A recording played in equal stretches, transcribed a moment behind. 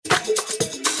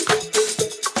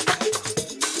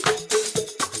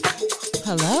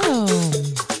Hello.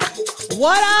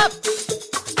 What up?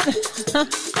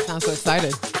 Sound so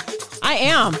excited. I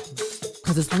am.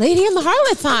 Because it's Lady and the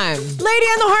Harlot time. Lady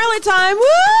and the Harlot time.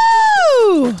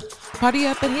 Woo! Party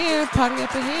up in here. Party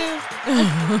up in here.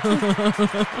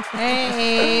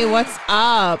 Hey, what's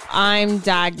up? I'm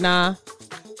Dagna.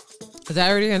 Did I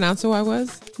already announce who I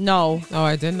was? No. Oh,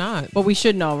 I did not. But we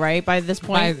should know, right? By this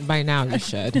point. By now you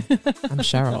should. I'm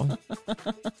Cheryl.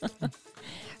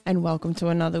 And welcome to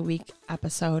another week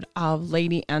episode of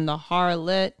Lady and the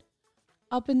Harlot.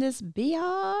 Up in this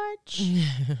biatch.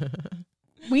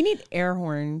 We need air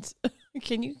horns.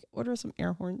 Can you order some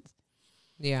air horns?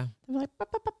 Yeah. I'm like, ba,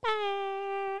 ba, ba,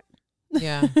 ba.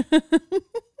 Yeah.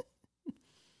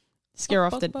 Scare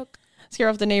off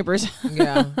the neighbors.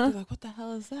 Yeah. They're like, what the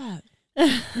hell is that?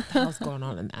 What the hell's going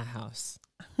on in that house?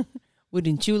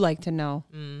 Wouldn't you like to know?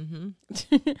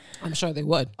 Mm-hmm. I'm sure they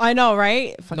would. I know,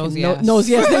 right? Fucking Nosy ass.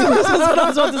 nosy ass neighbors. That's what I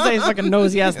was about to say. Fucking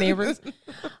nosy ass neighbors.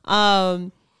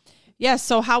 Yeah.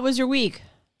 So how was your week?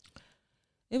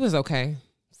 It was okay.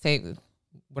 Same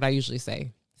what I usually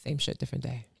say. Same shit, different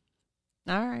day.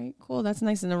 All right, cool. That's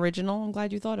nice and original. I'm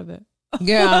glad you thought of it.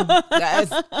 Yeah, that's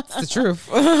the truth.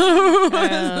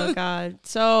 Oh, God.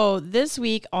 So this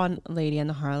week on Lady and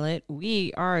the Harlot,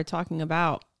 we are talking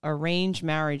about arranged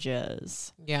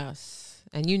marriages. Yes.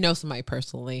 And you know somebody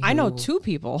personally. I know two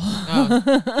people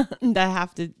that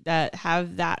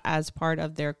have that as part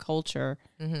of their culture.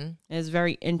 Mm-hmm. It's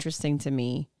very interesting to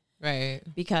me. Right.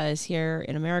 Because here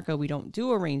in America, we don't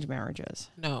do arranged marriages.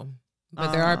 No.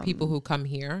 But there are people who come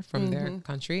here from their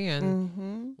country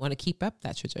and want to keep up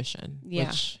that tradition. Yeah.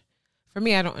 Which for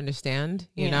me, I don't understand,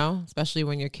 you know, especially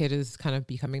when your kid is kind of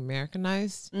becoming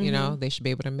Americanized, you know, they should be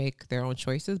able to make their own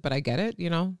choices, but I get it, you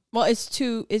know. Well, it's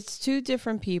two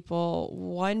different people.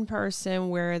 One person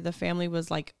where the family was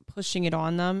like pushing it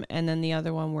on them. And then the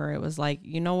other one where it was like,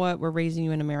 you know what, we're raising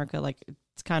you in America. Like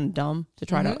it's kind of dumb to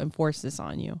try to enforce this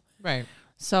on you. Right.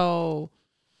 So,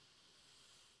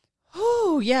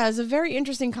 oh yeah, it's a very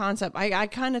interesting concept. I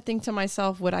kind of think to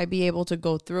myself, would I be able to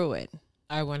go through it?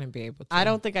 I wouldn't be able to. I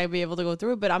don't think I'd be able to go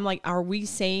through it, but I'm like, are we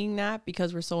saying that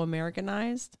because we're so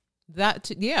Americanized?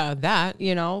 That,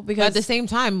 You know, because but at the same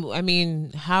time, I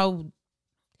mean,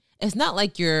 it's not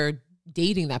like you're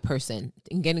dating that person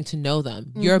and getting to know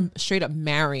them. You're straight up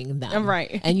marrying them.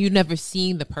 Right. And you've never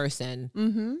seen the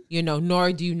person, you know,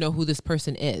 nor do you know who this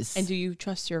person is. And do you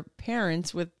trust your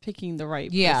parents with picking the right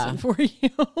Yeah. person for you?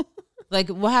 Like,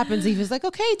 what happens if he's like,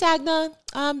 okay, Dagna,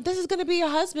 this is going to be your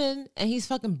husband, and he's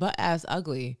fucking butt-ass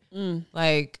ugly.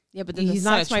 Like, Yeah, but then he's the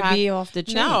not sex might be off the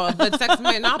chain. No, but sex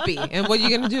might not be. And what are you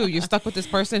going to do? You're stuck with this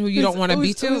person who you don't want to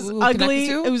be to? Who ugly. connected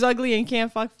to? It was ugly and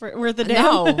can't fuck for worth a damn.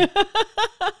 No.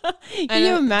 Can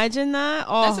you imagine that?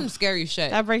 Oh, That's some scary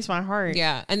shit. that breaks my heart.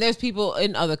 Yeah. And there's people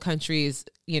in other countries,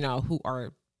 you know, who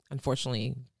are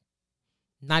unfortunately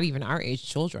not even our age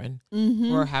children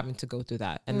who are having to go through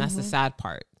that. And that's the sad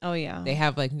part. Oh, yeah. They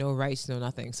have like no rights, no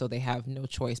nothing. So they have no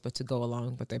choice but to go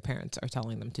along with what their parents are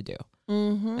telling them to do.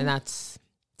 And that's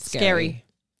scary.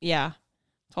 Yeah,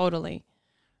 totally.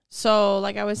 So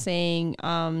like I was saying,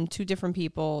 two different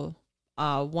people.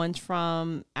 One's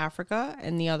from Africa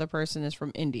and the other person is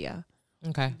from India.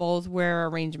 Okay. Both where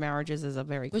arranged marriages is a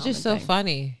very Which common is so thing.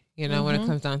 funny, you know, when it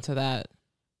comes down to that.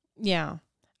 Yeah.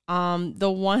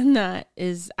 The one that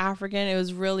is African, it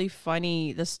was really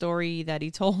funny, the story that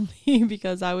he told me,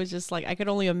 because I was just like, I could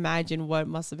only imagine what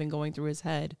must have been going through his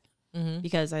head.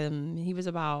 Because he was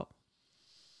about,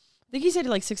 I think he said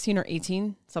like 16 or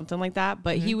 18, something like that.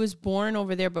 But he was born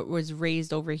over there, but was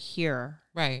raised over here.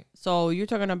 Right. So you're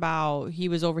talking about he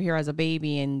was over here as a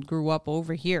baby and grew up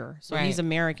over here. So he's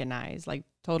Americanized, like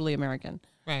totally American.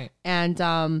 Right.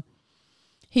 And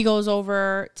he goes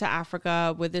over to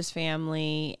Africa with his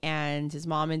family, and his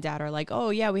mom and dad are like, oh,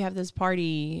 yeah, we have this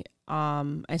party.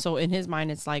 And so in his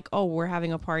mind, it's like, oh, we're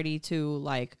having a party to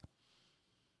like,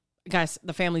 guys,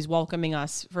 the family's welcoming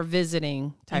us for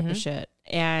visiting type of shit.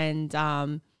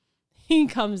 And he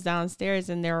comes downstairs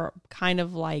and they're kind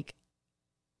of like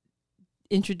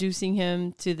introducing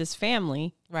him to this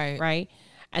family. Right.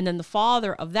 And then the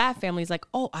father of that family is like,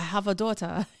 oh, I have a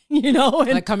daughter, you know.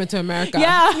 And like coming to America.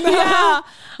 Yeah.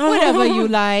 Whatever you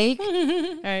like.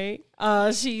 Right.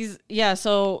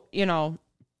 So, you know,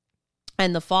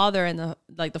 and the father and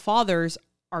the fathers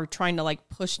are trying to like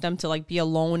push them to like be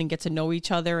alone and get to know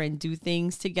each other and do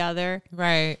things together.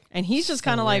 Right. And he's just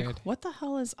kind of weird. like, what the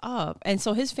hell is up? And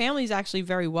so his family is actually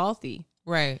very wealthy.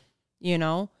 Right. You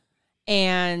know?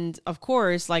 And of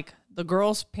course, like the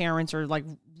girl's parents are like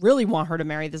really want her to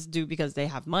marry this dude because they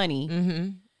have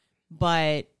money.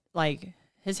 But like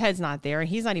his head's not there.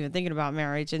 He's not even thinking about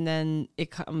marriage. And then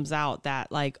it comes out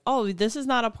that like, oh, this is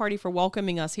not a party for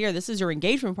welcoming us here. This is your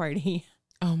engagement party.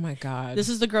 Oh my God. This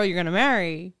is the girl you're going to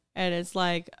marry. And it's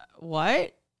like,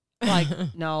 what? Like,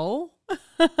 no.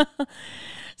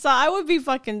 So I would be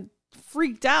fucking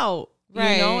freaked out,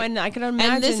 right? You know, and I can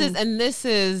imagine. And this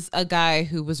is a guy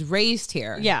who was raised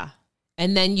here. Yeah.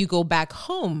 And then you go back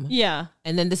home. Yeah.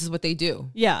 And then this is what they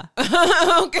do. Yeah.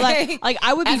 Okay. Like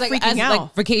I would be freaking out.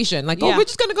 Like vacation. Like, oh, we're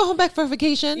just going to go home back for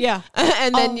vacation. Yeah.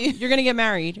 And then you're going to get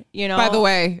married, you know. By the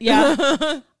way.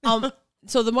 Yeah.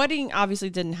 So the wedding obviously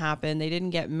didn't happen. They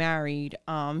didn't get married.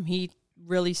 He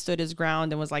really stood his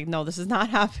ground and was like, no, this is not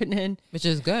happening. Which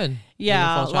is good.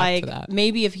 Yeah. Like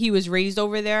maybe if he was raised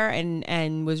over there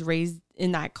and was raised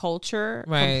in that culture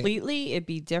completely, it'd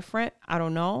be different. I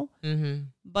don't know. Mm-hmm.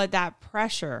 But that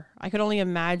pressure, I could only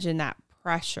imagine that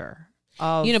pressure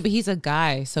of, you know, but he's a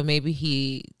guy, so maybe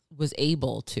he was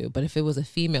able to. But if it was a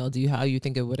female, how you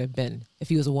think it would have been if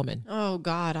he was a woman? Oh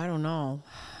God, I don't know.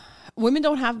 Women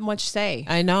don't have much say.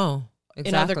 I know. Exactly.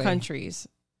 In other countries,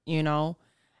 you know,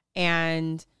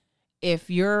 and if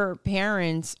your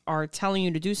parents are telling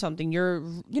you to do something,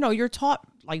 you're taught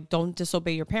like, don't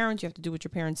disobey your parents. You have to do what your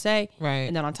parents say. Right.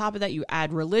 And then on top of that, you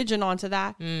add religion onto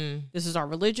that. This is our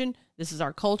religion. This is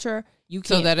our culture. You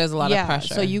can't. So that is a lot of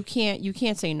pressure. So you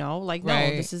can't say no. Like, no,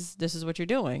 this is what you're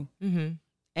doing. Mm-hmm.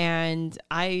 And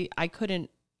I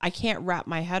can't wrap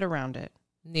my head around it.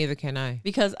 Neither can I.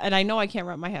 And I know I can't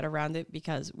wrap my head around it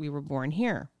because we were born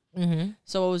here. Mm-hmm.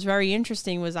 So what was very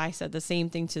interesting was I said the same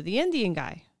thing to the Indian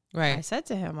guy. Right. I said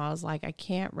to him, I was like, I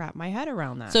can't wrap my head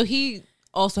around that. So he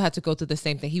also had to go through the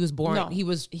same thing. He was born. No, he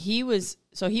was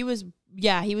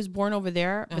born over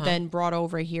there, but then brought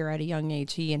over here at a young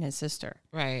age, he and his sister.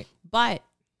 Right. But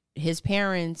his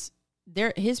parents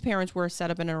were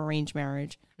set up in an arranged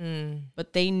marriage.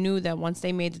 But they knew that once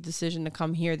they made the decision to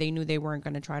come here, they knew they weren't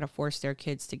going to try to force their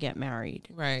kids to get married.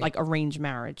 Right. Like arranged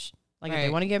marriage. Like if they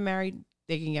want to get married,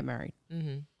 they can get married.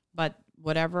 Mm-hmm. But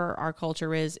whatever our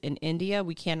culture is in India,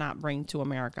 we cannot bring to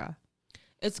America.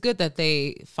 It's good that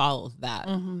they followed that,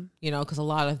 you know, because a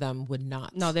lot of them would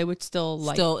not. No, they would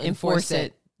still enforce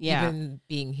it. Yeah. Even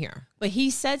being here. But he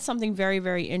said something very,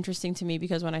 very interesting to me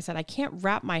because when I said, I can't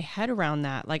wrap my head around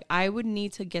that, like I would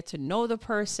need to get to know the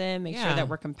person, make sure that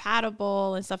we're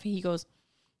compatible and stuff. And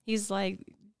he's like,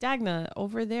 Dagna,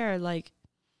 over there, like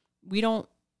we don't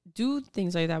do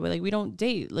things like that. Like we don't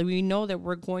date. Like we know that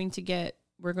we're going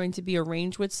to be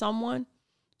arranged with someone.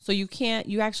 So you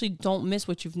actually don't miss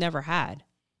what you've never had.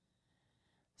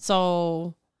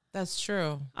 So that's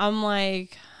true. I'm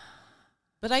like,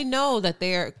 but I know that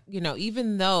they're, you know,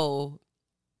 even though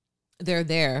they're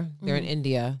there, they're in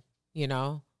India, you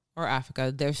know, or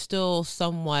Africa, they're still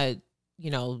somewhat, you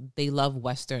know, they love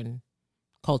Western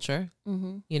culture.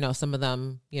 Mm-hmm. You know, some of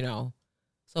them, you know,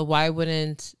 so why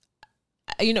wouldn't,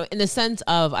 you know, in the sense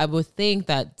of, I would think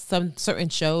that some certain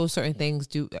shows, certain things,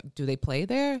 do they play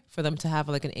there for them to have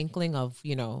like an inkling of,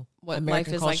 you know, what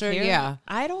American life is culture? Like here? Yeah.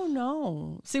 I don't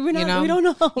know. See, we don't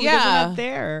know. Yeah. We're not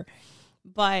there.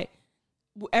 But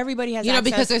everybody has, you know,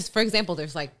 because there's, for example,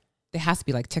 there's like, there has to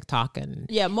be like TikTok and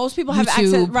most people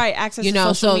YouTube, have access you know,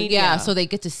 to social media. Yeah, so they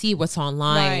get to see what's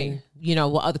online, you know,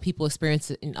 what other people experience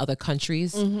in other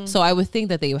countries. Mm-hmm. So I would think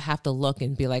that they would have to look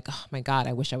and be like, oh my God,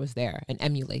 I wish I was there, and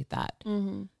emulate that,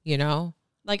 you know?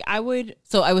 Like I would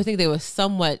think they would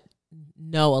somewhat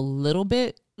know a little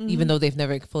bit, even though they've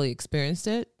never fully experienced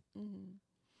it.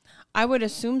 I would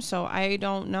assume so. I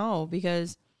don't know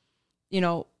because, you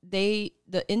know, the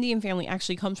Indian family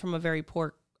actually comes from a very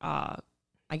poor,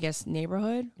 I guess,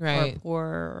 neighborhood, right?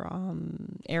 Or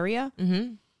area.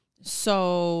 Mm-hmm.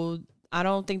 So I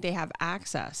don't think they have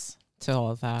access to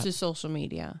all of that, to social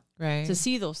media, right? To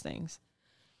see those things.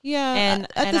 Yeah. And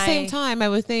at the same time, I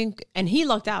would think, and he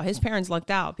lucked out. His parents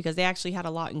lucked out because they actually had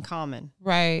a lot in common,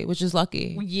 right? Which is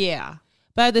lucky. Yeah.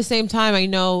 But at the same time, I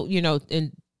know, you know,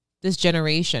 in this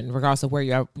generation, regardless of where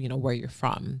you're, you know, where you're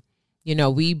from, you know,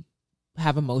 we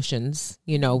have emotions.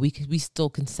 You know, we still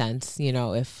can sense, you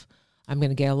know, if I'm going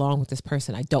to get along with this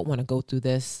person, I don't want to go through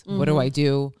this. Mm-hmm. What do I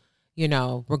do? You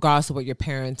know, regardless of what your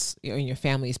parents and your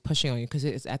family is pushing on you, because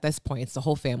it's at this point, it's the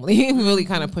whole family really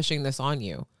kind of pushing this on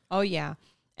you. Oh yeah,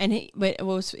 but what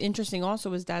was interesting also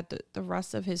was that the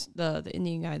rest of the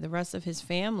Indian guy, the rest of his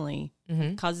family,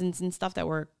 cousins and stuff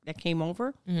that came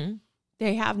over,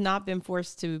 they have not been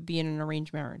forced to be in an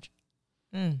arranged marriage,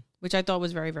 which I thought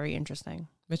was very, very interesting.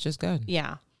 Which is good.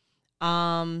 Yeah.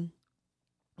 But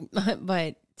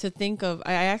to think of,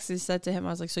 I actually said to him, I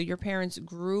was like, so your parents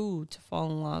grew to fall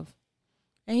in love?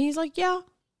 And he's like, yeah.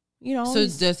 you know. So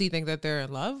does he think that they're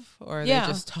in love, or they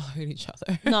just tolerate each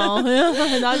other? No,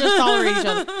 not just tolerate each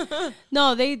other.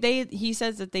 No, he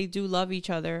says that they do love each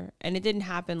other, and it didn't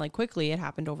happen like quickly. It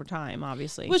happened over time,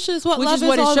 obviously. Which is what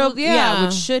it should. Yeah,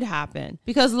 which should happen.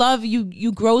 Because love,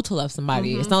 you grow to love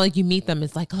somebody. It's not like you meet them.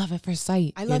 It's like love at first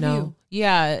sight. I love you.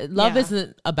 Yeah, love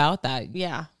isn't about that.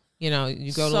 Yeah, you know,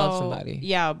 you go to love somebody.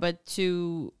 Yeah, but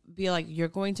to be like, you're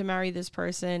going to marry this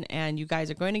person and you guys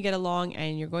are going to get along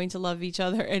and you're going to love each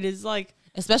other. It is like,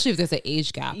 especially if there's an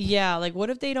age gap. Yeah. Like what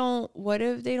if they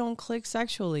don't click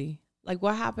sexually? Like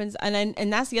what happens?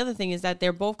 And that's the other thing is that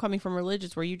they're both coming from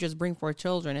religions where you just bring forth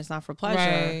children. It's not for pleasure.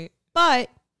 Right. But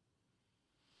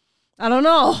I don't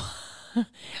know.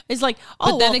 It's like,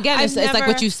 but then again, it's like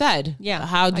what you said. Yeah.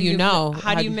 How do you know?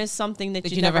 How do you miss something that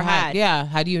you never had? Yeah.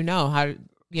 How do you know? How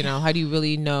do you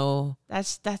really know?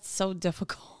 That's so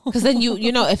difficult. Because then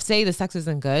you know, if say the sex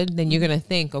isn't good, then you're gonna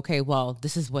think, okay, well,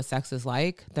 this is what sex is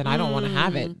like. Then I don't want to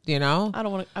have it. You know,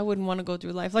 I wouldn't want to go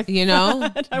through life like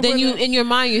then you in your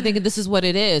mind you're thinking this is what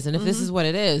it is, and if this is what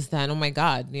it is, then oh my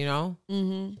god, you know.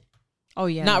 Mm-hmm. Oh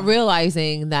yeah. Not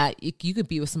realizing that you could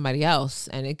be with somebody else,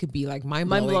 and it could be like mind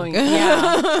blowing.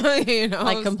 Yeah. You know,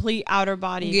 like complete outer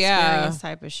body experience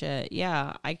type of shit.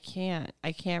 Yeah, I can't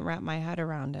wrap my head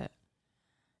around it.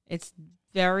 It's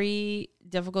very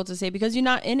difficult to say because you're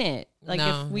not in it. Like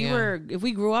if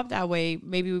we grew up that way,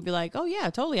 maybe we'd be like, oh yeah,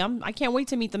 totally. I can't wait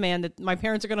to meet the man that my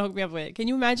parents are going to hook me up with. Can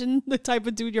you imagine the type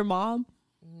of dude your mom?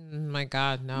 My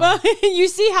God, no. But you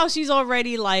see how she's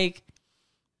already like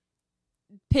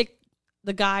picked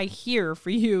the guy here for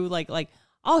you. Like,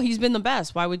 oh, he's been the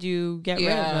best. Why would you get rid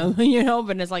of him? You know,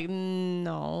 but it's like,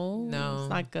 no, it's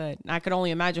not good. I could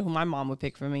only imagine who my mom would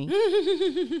pick for me.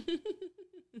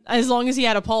 As long as he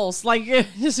had a pulse, like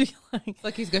just be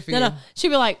like he's good for you. No, she'd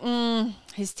be like,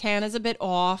 his tan is a bit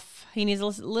off. He needs a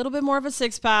little bit more of a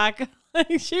 6-pack.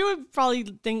 She would probably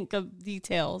think of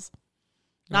details,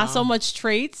 not so much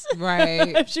traits.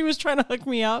 Right. If she was trying to hook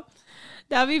me up,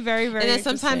 that'd be very, very. And then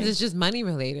sometimes it's just money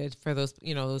related for those,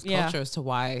 those cultures to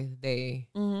why they.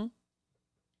 Mm-hmm.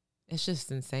 It's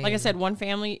just insane. Like I said, one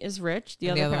family is rich,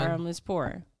 the other family is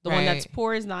poor. The one that's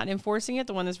poor is not enforcing it.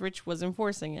 The one that's rich was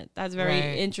enforcing it. That's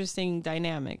very interesting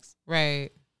dynamics. Right.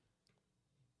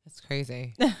 That's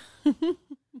crazy.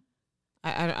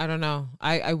 I don't know.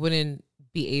 I wouldn't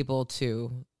be able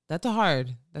to. That's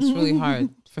really hard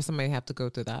for somebody to have to go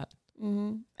through that.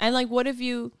 Mm-hmm. And like, what if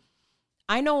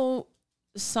I know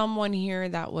someone here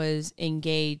that was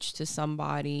engaged to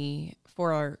somebody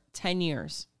for 10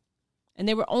 years. And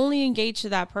they were only engaged to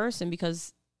that person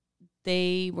because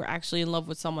they were actually in love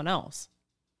with someone else.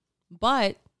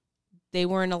 But they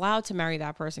weren't allowed to marry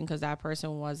that person because that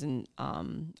person wasn't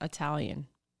Italian.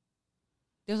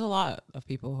 There's a lot of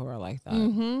people who are like that.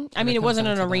 Mm-hmm. I mean, it wasn't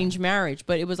an arranged marriage,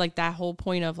 but it was like that whole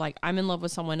point of like, I'm in love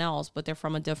with someone else, but they're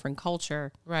from a different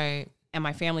culture. Right. And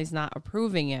my family's not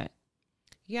approving it.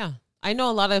 Yeah. I know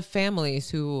a lot of families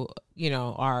who,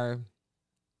 are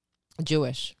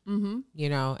Jewish,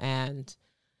 and,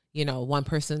 one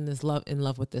person is in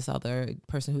love with this other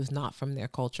person who's not from their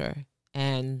culture.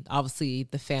 And obviously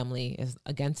the family is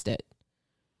against it,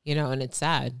 and it's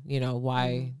sad, why.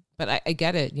 Mm-hmm. But I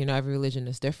get it. Every religion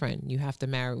is different. You have to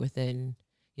marry within,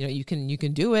 you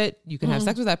can do it. You can have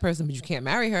sex with that person, but you can't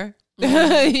marry her,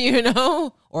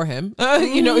 or him,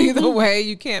 either way,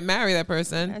 you can't marry that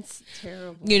person. That's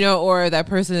terrible. Or that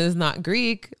person is not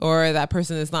Greek, or that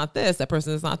person is not this, that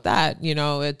person is not that,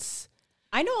 it's.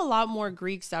 I know a lot more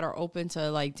Greeks that are open to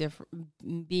like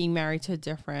being married to a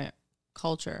different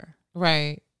culture.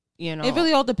 Right. It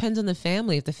really all depends on the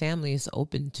family. If the family is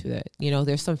open to it,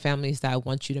 there's some families that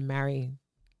want you to marry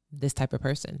this type of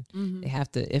person. Mm-hmm. They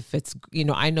have to, if it's,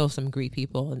 I know some Greek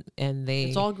people and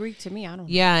it's all Greek to me. I don't know.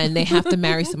 Yeah. And they have to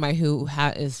marry somebody who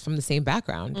is from the same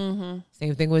background. Mm-hmm.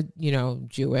 Same thing with,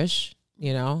 Jewish,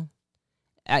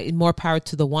 more power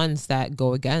to the ones that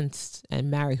go against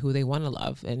and marry who they want to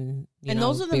love. And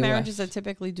those are the marriages that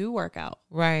typically do work out.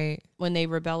 Right. When they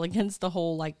rebel against the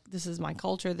whole, like, this is my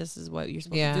culture. This is what you're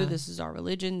supposed to do. This is our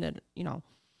religion that,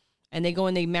 and they go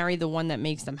and they marry the one that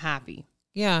makes them happy.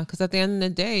 Yeah. Because at the end of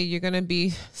the day, you're going to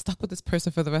be stuck with this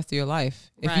person for the rest of your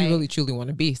life. If you really truly want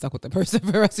to be stuck with the person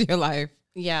for the rest of your life.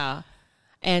 Yeah.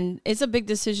 And it's a big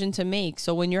decision to make.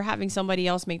 So when you're having somebody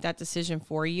else make that decision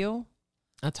for you.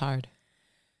 That's hard.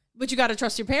 But you got to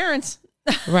trust your parents.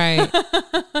 Right.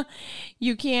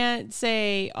 You can't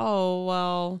say, oh,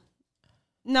 well,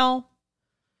 no.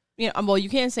 Well, you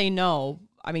can't say no.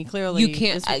 I mean, clearly. You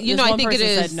can't. I think it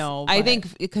is. Said no, I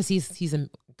think because he's a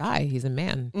guy. He's a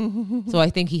man. So I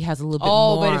think he has a little bit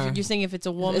more. Oh, but if you're saying if it's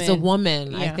a woman. It's a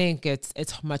woman. Yeah. I think it's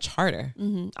much harder.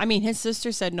 I mean, his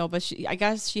sister said no, but I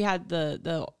guess she had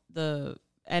the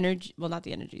energy. Well, not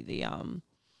the energy, the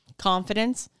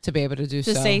confidence to be able to do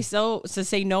to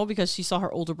say no, because she saw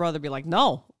her older brother be like,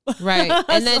 no. Right.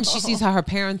 And then she sees how her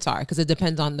parents are, because it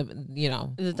depends on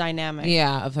the dynamic.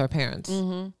 Yeah, of her parents.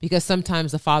 Because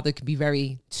sometimes the father can be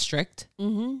very strict,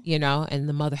 and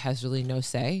the mother has really no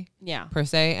say per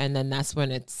se. And then that's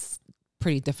when it's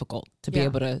pretty difficult to be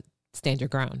able to stand your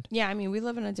ground. Yeah. I mean, we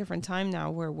live in a different time now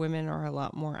where women are a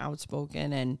lot more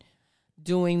outspoken and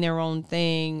doing their own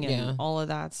thing and all of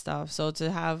that stuff. So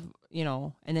to have,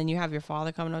 and then you have your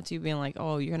father coming up to you being like,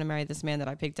 oh, you're going to marry this man that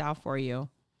I picked out for you.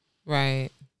 Right.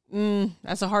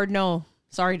 That's a hard no.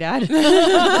 Sorry, Dad.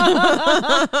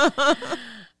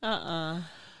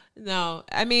 No,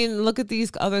 I mean, look at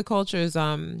these other cultures.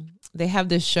 They have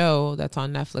this show that's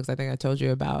on Netflix. I think I told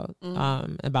you about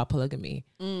polygamy,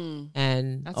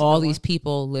 and that's all these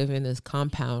people live in this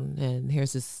compound, and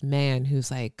here's this man who's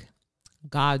like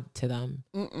God to them.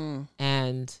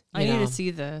 And I need to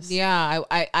see this. Yeah,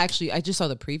 I actually just saw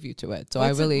the preview to it, so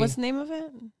what's the name of it?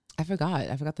 I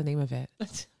forgot the name of it.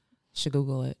 Should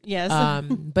Google it. Yes.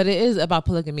 But it is about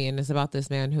polygamy, and it's about this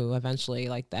man who eventually,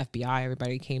 like, the FBI,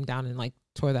 everybody came down and like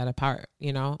tore that apart,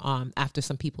 after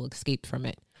some people escaped from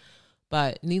it.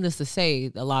 But needless to say,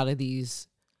 a lot of these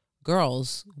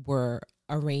girls were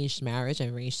arranged marriage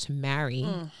and arranged to marry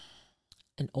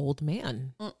an old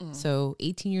man. So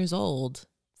 18 years old,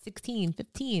 16,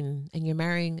 15, and you're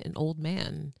marrying an old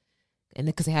man. And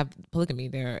because they have polygamy,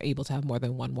 they're able to have more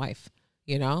than one wife,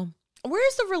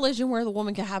 Where's the religion where the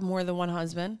woman can have more than one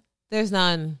husband? There's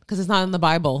none, because it's not in the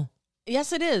Bible.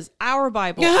 Yes, it is. Our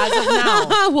Bible, as of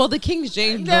now. Well, the King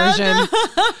James Version,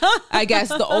 I guess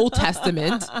the Old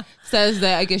Testament says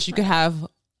that I guess you could have,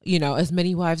 as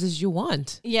many wives as you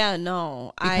want. Yeah,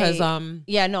 no. Because,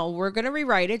 we're going to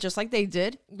rewrite it just like they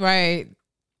did. Right.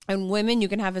 And women, you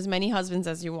can have as many husbands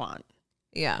as you want.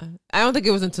 Yeah. I don't think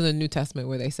it was until the New Testament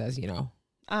where they says,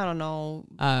 I don't know.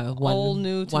 Old,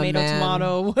 new,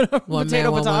 tomato, whatever.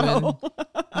 Potato.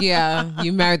 Yeah,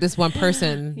 you married this one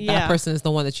person. Yeah. That person is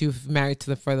the one that you've married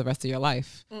for the rest of your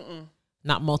life.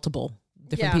 Not multiple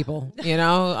different people.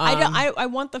 I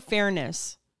want the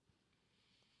fairness.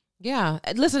 Yeah,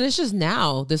 listen, it's just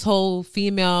now this whole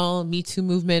female Me Too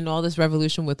movement, all this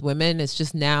revolution with women. It's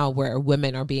just now where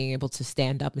women are being able to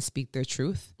stand up and speak their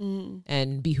truth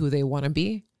and be who they want to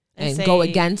be. And go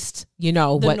against, the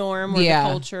norm or the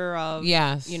culture of,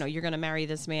 yes, you're going to marry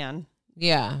this man.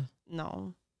 Yeah.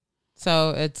 No.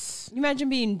 So it's... You imagine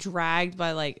being dragged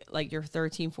by like you're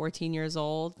 13, 14 years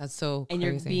old. That's so and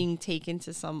crazy. You're being taken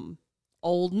to some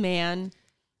old man.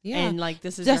 Yeah. And like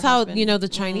this is just how, husband. The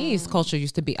Chinese culture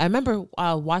used to be. I remember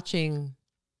watching...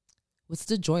 What's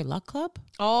the Joy Luck Club?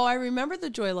 Oh, I remember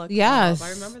the Joy Luck Club. Yes. I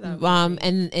remember that movie.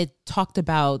 And it talked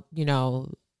about, they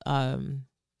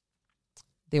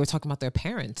were talking about their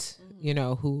parents,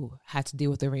 who had to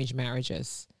deal with arranged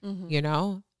marriages,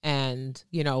 and,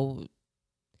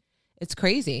 it's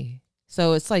crazy.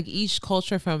 So it's like each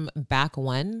culture from back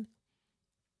when,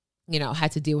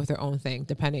 had to deal with their own thing,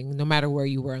 no matter where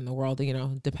you were in the world,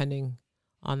 depending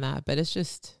on that. But it's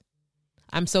just,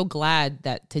 I'm so glad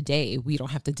that today we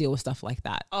don't have to deal with stuff like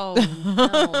that. Oh,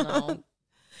 hell no.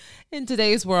 In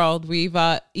today's world, we've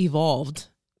evolved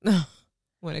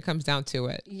when it comes down to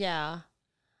it. Yeah.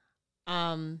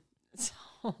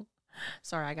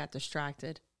 Sorry, I got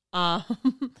distracted.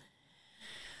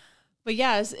 But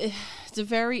yeah, it's a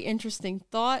very interesting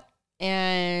thought,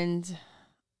 and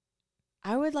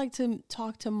I would like to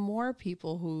talk to more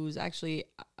people who's actually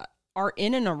are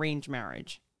in an arranged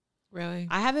marriage. Really?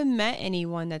 I haven't met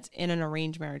anyone that's in an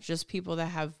arranged marriage, just people that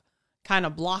have kind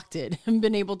of blocked it and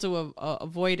been able to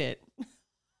avoid it.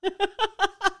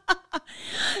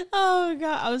 Oh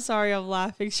God, I'm sorry, I'm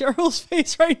laughing. Cheryl's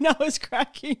face right now is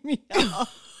cracking me up.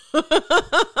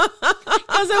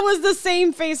 Because it was the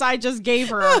same face I just gave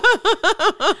her.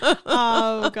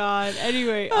 Oh God.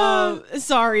 Anyway,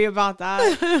 sorry about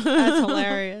that. That's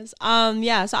hilarious.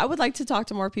 Yeah, so I would like to talk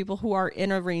to more people who are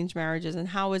in arranged marriages, and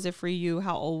how is it for you?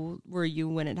 How old were you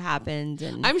when it happened?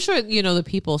 And I'm sure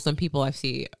some people I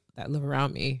see that live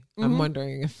around me. I'm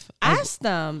wondering if ask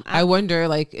them. I wonder,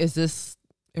 like, is this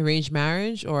arranged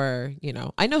marriage, or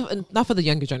I know not for the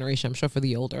younger generation, I'm sure for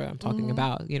the older I'm talking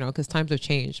about, because times have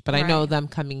changed, but I know them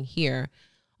coming here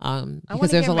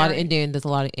because there's a lot of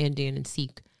Indian and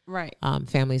Sikh Right.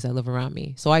 families that live around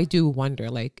me. So I do wonder,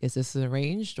 like, is this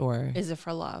arranged or Is it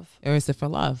for love? Or is it for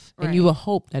love? Right. And you will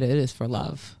hope that it is for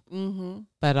love. Mm-hmm.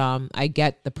 But I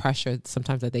get the pressure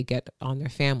sometimes that they get on their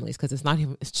families, because it's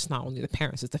just not only the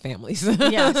parents, it's the families.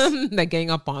 Yes. They're gang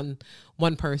up on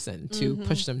one person to Mm-hmm.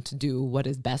 push them to do what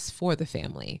is best for the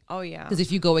family. Oh yeah. Because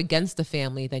if you go against the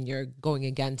family, then you're going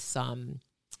against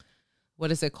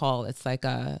what is it called? It's like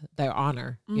their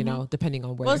honor, you know, depending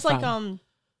on where Well, you're it's from. like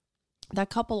that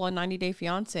couple on 90 Day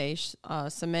Fiance,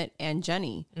 Sumit and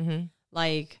Jenny. Mm-hmm.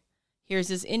 Like, here's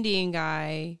this Indian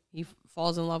guy. He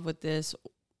falls in love with this,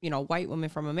 white woman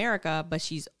from America, but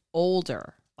she's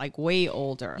older, like way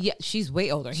older. Yeah, she's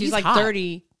way older. She's He's like hot.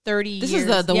 30 This years.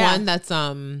 is the Yeah. one that's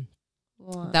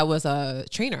What? that was a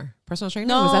trainer, personal trainer.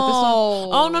 No. Was that this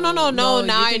one? Oh no.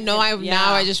 Now you think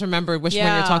now I just remembered which one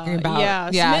you're talking about. Yeah,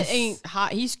 Yes. Smith ain't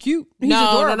hot. He's cute. He's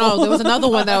No. adorable. There was another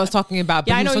one that I was talking about.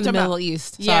 But Yeah, I he know was what from the you're Middle talking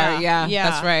East. Yeah, Sorry, yeah, yeah.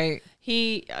 that's right.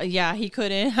 He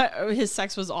couldn't. His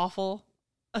sex was awful.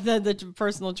 The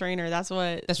personal trainer. That's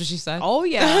what she said. Oh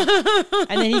yeah.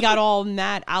 And then he got all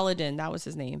mad. Aladdin, that was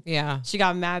his name. Yeah. She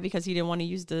got mad because he didn't want to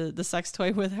use the sex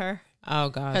toy with her. Oh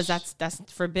gosh. Because that's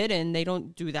forbidden. They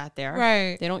don't do that there.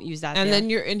 right. They don't use that And there.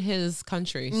 then you're in his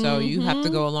country, so you have to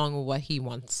go along with what he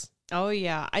wants. Oh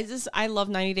yeah. I love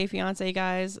 90 Day Fiance,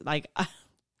 guys. Like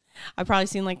I've probably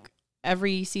seen like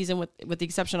every season with the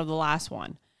exception of the last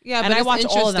one. Yeah, And but I it's watch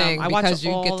all of them. interesting I watch because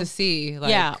you all- get to see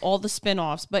like all the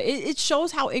spin-offs. But it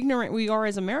shows how ignorant we are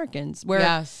as Americans, where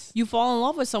yes. you fall in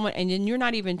love with someone and then you're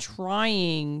not even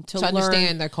trying to learn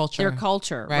understand their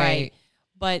culture. right?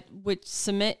 But with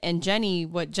Sumit and Jenny,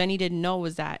 what Jenny didn't know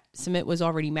was that Sumit was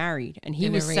already married and he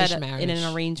In was arranged set up in marriage.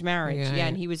 an arranged marriage. Yeah. Yeah,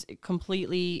 and he was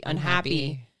completely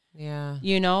unhappy. Yeah.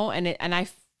 And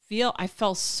I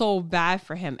felt so bad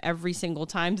for him every single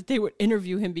time that they would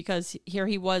interview him, because here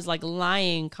he was like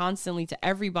lying constantly to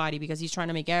everybody because he's trying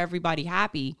to make everybody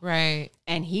happy. Right.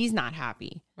 And he's not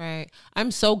happy. Right.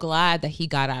 I'm so glad that he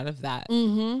got out of that.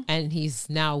 Mm-hmm. And he's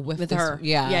now with With this, her.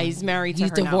 Yeah. Yeah, he's married to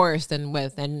He's her now. divorced and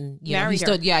he Married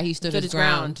her. stood his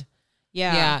ground.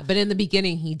 Yeah. Yeah. But in the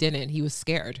beginning he didn't. He was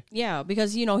scared. Yeah,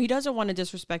 because he doesn't want to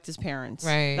disrespect his parents.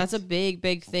 Right. That's a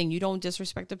big thing. You don't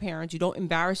disrespect the parents. You don't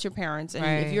embarrass your parents. And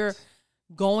Right. if you're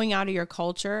going out of your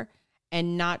culture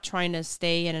and not trying to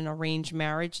stay in an arranged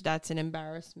marriage, that's an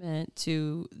embarrassment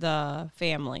to the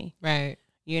family. Right.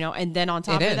 And then on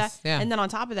top It of is, that,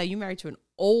 yeah. you married to an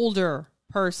older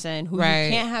person who Right.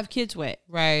 you can't have kids with.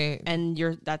 Right. And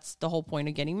that's the whole point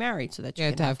of getting married, so that you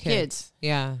You can had to have kids.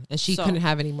 Yeah. And she So- couldn't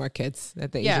have any more kids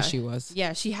at the age that she was.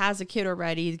 Yeah, she has a kid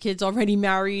already. The kid's already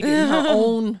married in her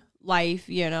own life,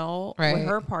 Right. with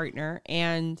her partner.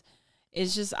 And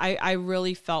it's just, I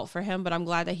really felt for him, but I'm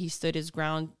glad that he stood his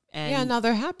ground. And Yeah, now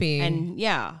they're happy. and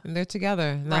they're together.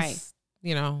 And that's,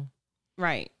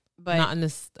 right. But not in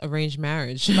this arranged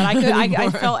marriage. but I anymore.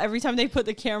 felt every time they put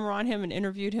the camera on him and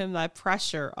interviewed him, that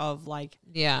pressure of like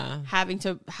Yeah. having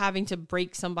to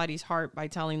break somebody's heart by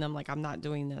telling them like, I'm not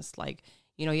doing this. Like,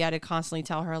 you had to constantly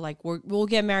tell her like, we'll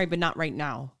get married, but not right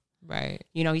now. Right.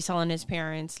 He's telling his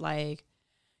parents like,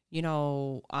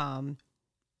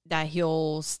 that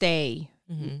he'll stay,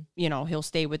 he'll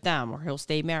stay with them, or he'll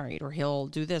stay married, or he'll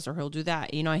do this, or he'll do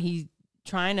that. He's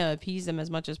trying to appease them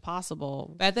as much as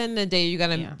possible. But at the end of the day, you got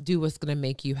to do what's going to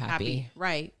make you happy.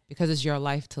 Right. Because it's your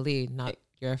life to lead, not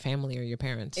your family or your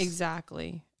parents.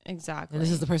 Exactly. And this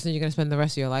is the person you're going to spend the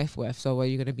rest of your life with. So are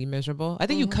you going to be miserable? I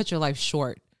think you cut your life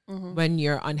short when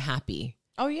you're unhappy.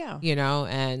 Oh, yeah.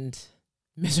 And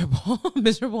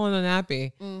miserable and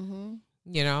unhappy. Mm-hmm.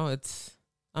 It's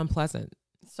unpleasant.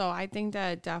 So I think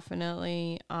that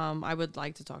definitely I would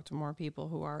like to talk to more people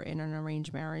who are in an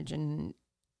arranged marriage, and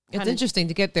It's interesting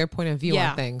to get their point of view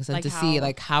on things and like to see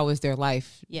like how is their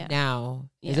life now?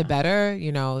 Is Yeah. it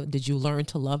better? Did you learn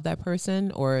to love that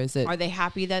person, or is it? Are they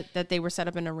happy that they were set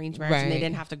up in an arranged marriage and they Right.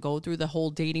 didn't have to go through the whole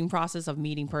dating process of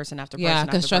meeting person after person? Yeah,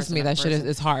 after because trust person me, that after shit person?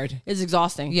 is hard. It's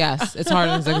exhausting. Yes, it's hard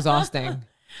and it's exhausting.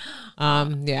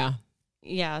 Yeah.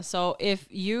 Yeah. So if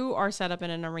you are set up in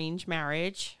an arranged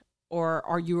marriage,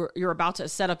 or you're about to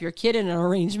set up your kid in an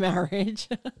arranged marriage,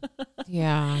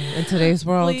 Yeah. In today's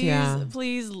world,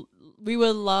 please, we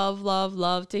would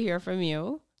love to hear from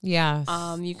you. Yes.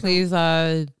 You can, Please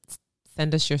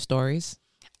send us your stories.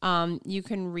 You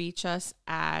can reach us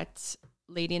at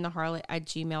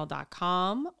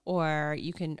ladyandtheharlot@gmail.com, or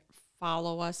you can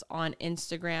follow us on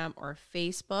Instagram or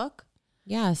Facebook.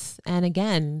 Yes. And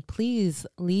again, please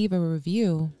leave a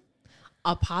review.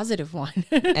 A positive one.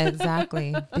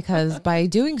 Exactly. Because by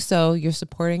doing so, you're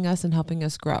supporting us and helping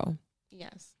us grow.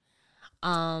 Yes.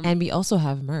 And we also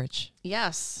have merch.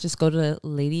 Yes. Just go to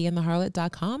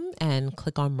ladyandtheharlot.com and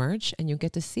click on merch, and you'll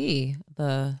get to see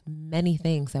the many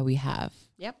things that we have.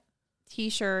 Yep.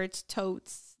 T-shirts,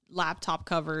 totes, laptop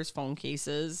covers, phone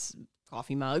cases,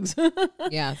 coffee mugs.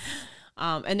 Yeah.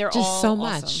 And they're just all so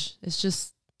awesome. much. It's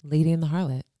just Lady and the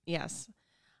Harlot. Yes.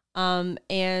 And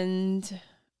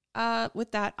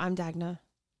with that, I'm Dagna.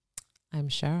 I'm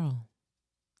Cheryl.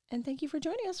 And thank you for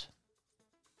joining us.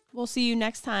 We'll see you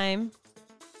next time.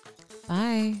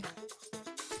 Bye.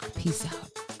 Peace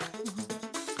out.